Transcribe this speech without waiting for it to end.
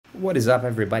What is up,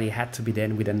 everybody? Had to be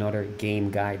done with another game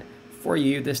guide for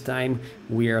you. This time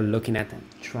we are looking at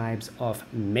Tribes of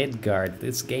Midgard.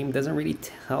 This game doesn't really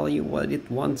tell you what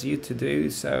it wants you to do,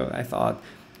 so I thought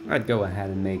I'd go ahead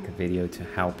and make a video to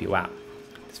help you out.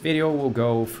 This video will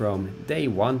go from day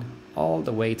one all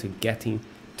the way to getting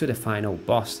to the final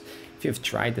boss. If you've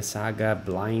tried the Saga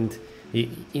blind,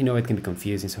 you know it can be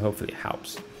confusing, so hopefully it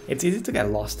helps. It's easy to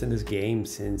get lost in this game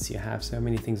since you have so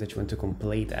many things that you want to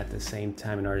complete at the same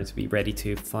time in order to be ready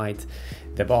to fight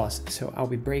the boss. So I'll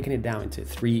be breaking it down into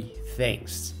 3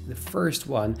 things. The first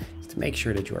one is to make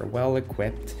sure that you are well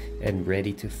equipped and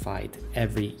ready to fight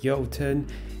every Jotun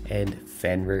and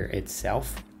Fenrir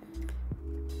itself.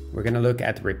 We're gonna look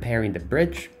at repairing the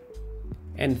bridge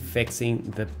and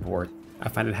fixing the port. I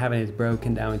find that having it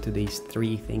broken down into these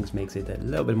 3 things makes it a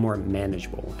little bit more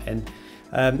manageable, and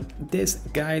this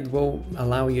guide will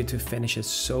allow you to finish a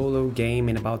solo game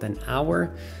in about an hour.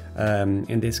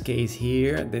 In this case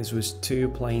here, this was 2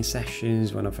 playing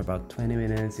sessions, one of about 20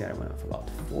 minutes, the other one of about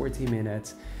 40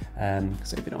 minutes.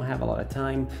 So if you don't have a lot of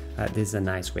time, this is a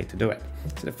nice way to do it.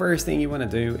 So the first thing you want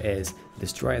to do is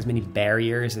destroy as many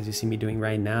barriers as you see me doing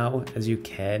right now as you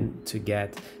can to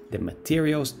get the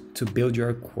materials to build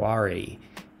your quarry.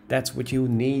 That's what you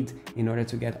need in order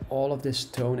to get all of the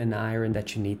stone and iron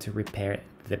that you need to repair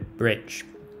the bridge.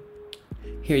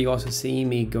 Here you also see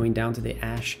me going down to the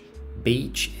ash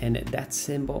beach, and that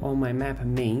symbol on my map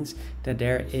means that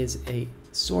there is a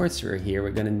sorcerer here.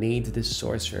 We're gonna need the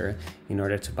sorcerer in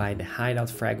order to buy the hideout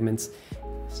fragments,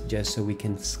 just so we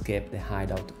can skip the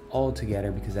hideout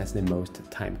altogether, because that's the most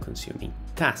time-consuming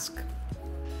task.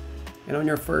 And on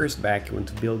your first back, you want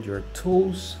to build your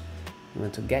tools, you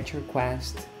want to get your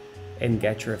quest, and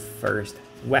get your first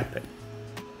weapon.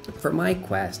 For my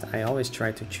quest, I always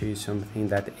try to choose something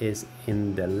that is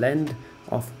in the land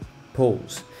of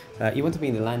poles. You want to be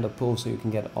in the land of poles so you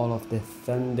can get all of the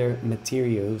thunder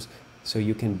materials so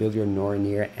you can build your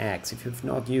Nornir axe. If you've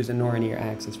not used a Nornir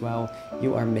axe as well,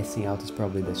 you are missing out. It's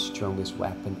probably the strongest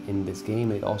weapon in this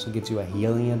game. It also gives you a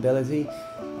healing ability.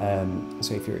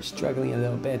 So if you're struggling a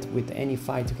little bit with any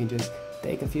fight, you can just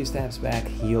take a few steps back,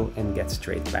 heal, and get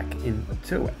straight back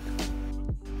into it.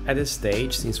 At this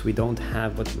stage, since we don't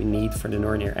have what we need for the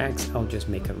Nornir axe, I'll just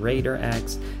make a Raider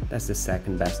axe. That's the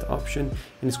second best option,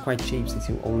 and it's quite cheap since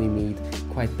you only need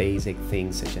quite basic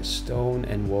things such as stone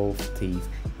and wolf teeth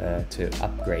to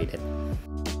upgrade it.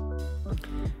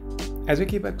 As we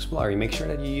keep exploring, make sure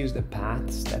that you use the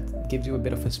paths. That gives you a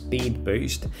bit of a speed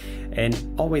boost, and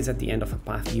always at the end of a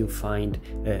path you find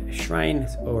a shrine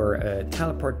or a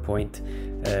teleport point,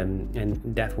 and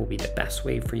that will be the best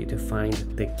way for you to find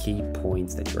the key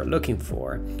points that you're looking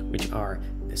for, which are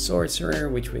the sorcerer,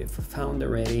 which we've found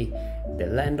already, the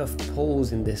land of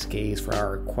poles in this case for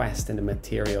our quest, and the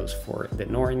materials for the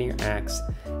Nornir axe,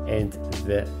 and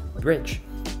the bridge.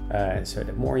 So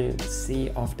the more you see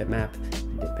of the map,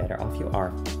 the better off you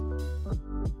are.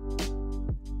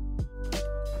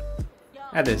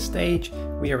 At this stage,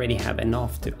 we already have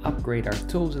enough to upgrade our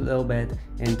tools a little bit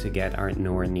and to get our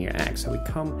Nornir axe. So we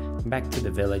come back to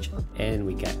the village and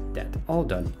we get that all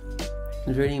done.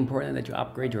 It's really important that you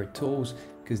upgrade your tools,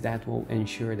 because that will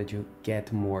ensure that you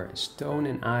get more stone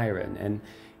and iron, and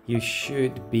you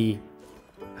should be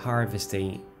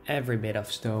harvesting every bit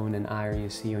of stone and iron you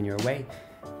see on your way,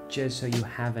 just so you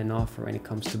have enough for when it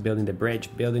comes to building the bridge.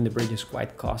 Building the bridge is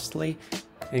quite costly,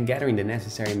 and gathering the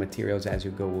necessary materials as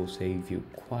you go will save you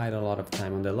quite a lot of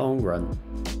time on the long run.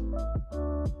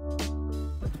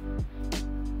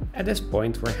 At this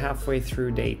point, we're halfway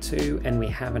through day 2 and we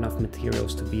have enough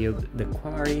materials to build the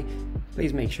quarry.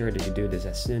 Please make sure that you do this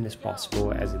as soon as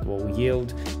possible, as it will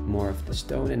yield more of the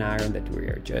stone and iron that we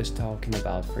are just talking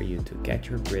about for you to get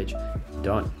your bridge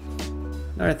done.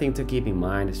 Another thing to keep in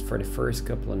mind is for the first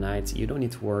couple of nights, you don't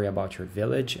need to worry about your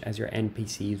village, as your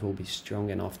NPCs will be strong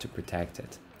enough to protect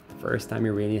it. The first time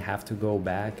you really have to go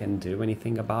back and do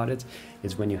anything about it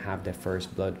is when you have the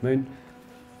first blood moon,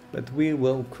 but we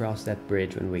will cross that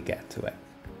bridge when we get to it.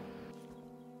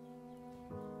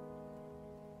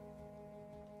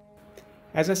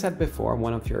 As I said before,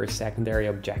 one of your secondary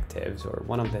objectives, or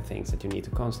one of the things that you need to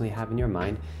constantly have in your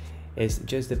mind, is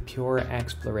just the pure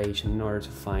exploration in order to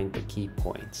find the key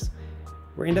points.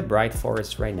 We're in the Bright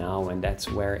Forest right now, and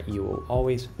that's where you will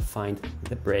always find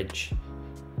the bridge.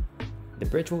 The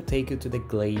bridge will take you to the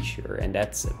glacier, and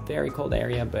that's a very cold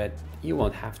area, but you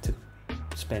won't have to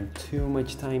spend too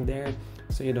much time there,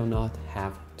 so you do not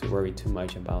have to worry too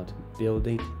much about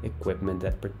building equipment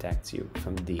that protects you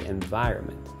from the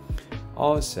environment.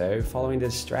 Also, following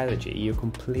this strategy, you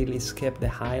completely skip the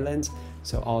highlands,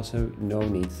 so also no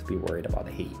need to be worried about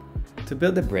the heat. To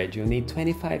build the bridge, you'll need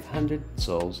 2500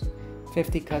 souls,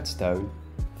 50 cut stone,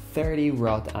 30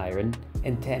 wrought iron,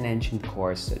 and 10 ancient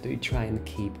cores, so do try and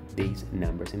keep these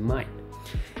numbers in mind.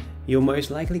 You'll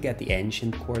most likely get the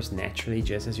ancient cores naturally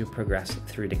just as you progress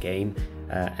through the game.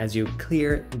 As you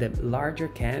clear the larger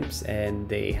camps and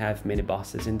they have mini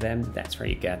bosses in them, that's where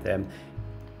you get them.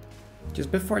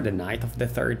 Just before the night of the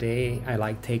third day, I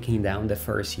like taking down the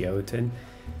first Jotun.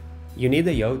 You need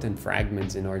the Jotun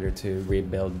fragments in order to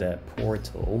rebuild the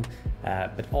portal,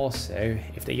 but also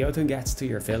if the Jotun gets to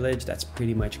your village, that's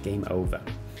pretty much game over.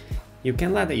 You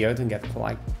can let the Jotun get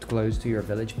quite close to your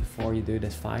village before you do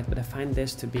this fight, but I find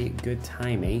this to be good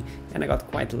timing, and I got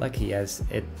quite lucky as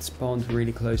it spawned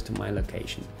really close to my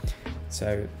location.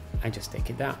 So I just take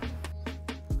it down.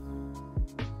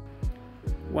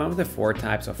 One of the 4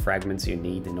 types of fragments you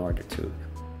need in order to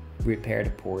repair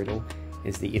the portal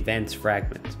is the events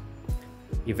fragment.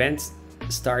 Events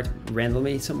start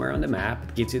randomly somewhere on the map.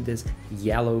 It gives you this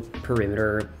yellow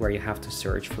perimeter where you have to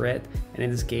search for it, and in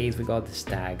this case we got the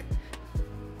stag.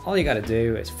 All you gotta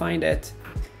do is find it,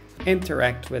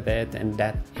 interact with it, and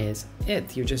that is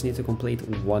it. You just need to complete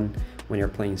 1 when you're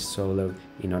playing solo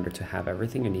in order to have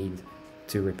everything you need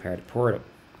to repair the portal.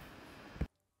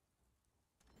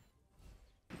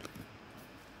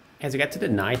 As you get to the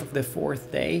night of the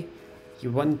 4th day, you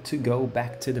want to go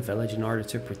back to the village in order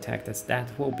to protect us. That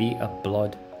will be a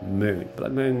blood moon.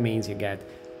 Blood moon means you get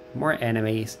more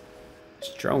enemies,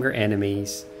 stronger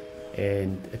enemies,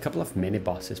 and a couple of mini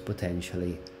bosses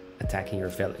potentially attacking your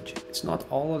village. It's not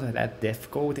all of that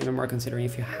difficult, even more considering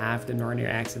if you have the Northern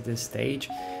Axe at this stage,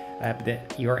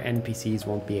 but your NPCs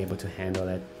won't be able to handle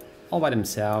it all by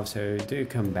themselves, so do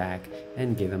come back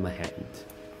and give them a hand.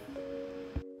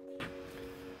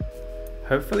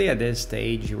 Hopefully at this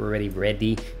stage you're already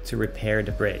ready to repair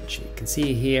the bridge. You can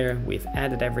see here we've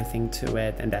added everything to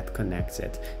it, and that connects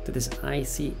it to this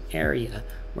icy area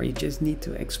where you just need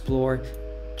to explore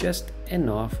just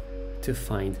enough to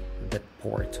find the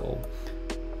portal.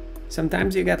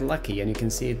 Sometimes you get lucky and you can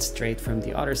see it straight from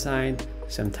the other side,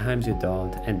 sometimes you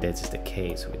don't, and this is the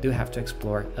case. We do have to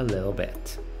explore a little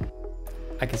bit.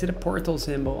 I can see the portal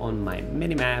symbol on my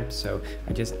minimap, so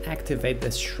I just activate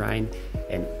this shrine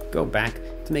and go back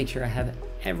to make sure I have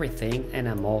everything and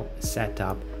I'm all set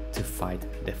up to fight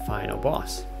the final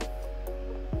boss.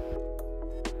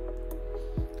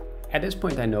 At this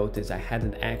point I noticed I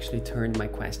hadn't actually turned my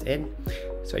quest in,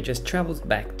 so I just traveled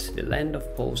back to the Land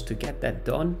of Poles to get that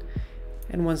done,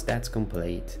 and once that's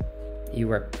complete,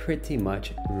 you are pretty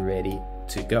much ready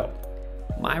to go.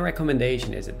 My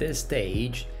recommendation is at this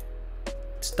stage,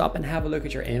 stop and have a look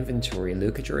at your inventory,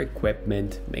 look at your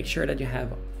equipment, make sure that you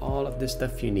have all of the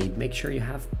stuff you need, make sure you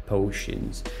have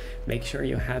potions, make sure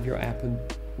you have your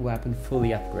weapon fully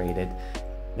upgraded,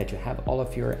 that you have all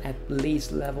of your at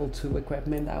least level 2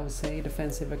 equipment, I would say,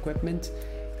 defensive equipment,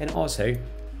 and also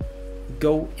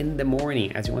go in the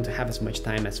morning as you want to have as much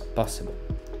time as possible.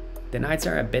 The nights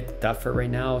are a bit tougher right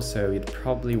now, so you'd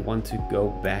probably want to go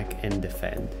back and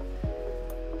defend.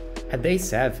 At day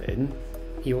 7,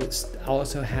 you will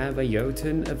also have a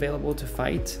Jotun available to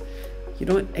fight. You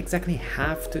don't exactly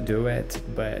have to do it,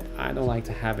 but I don't like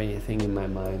to have anything in my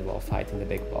mind while fighting the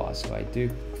big boss, so I do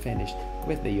finish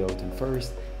with the Jotun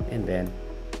first and then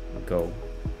go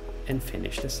and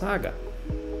finish the saga.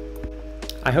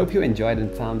 I hope you enjoyed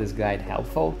and found this guide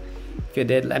helpful. If you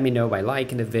did, let me know by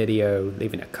liking the video,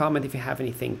 leaving a comment if you have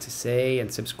anything to say,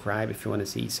 and subscribe if you want to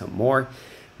see some more.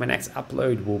 My next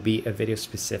upload will be a video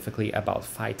specifically about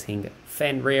fighting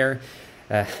Fenrir.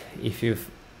 If you've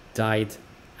died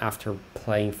after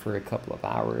playing for a couple of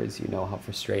hours, you know how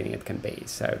frustrating it can be.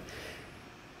 So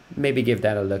maybe give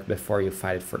that a look before you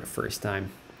fight it for the first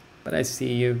time. But I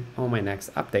see you on my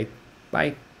next update.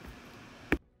 Bye.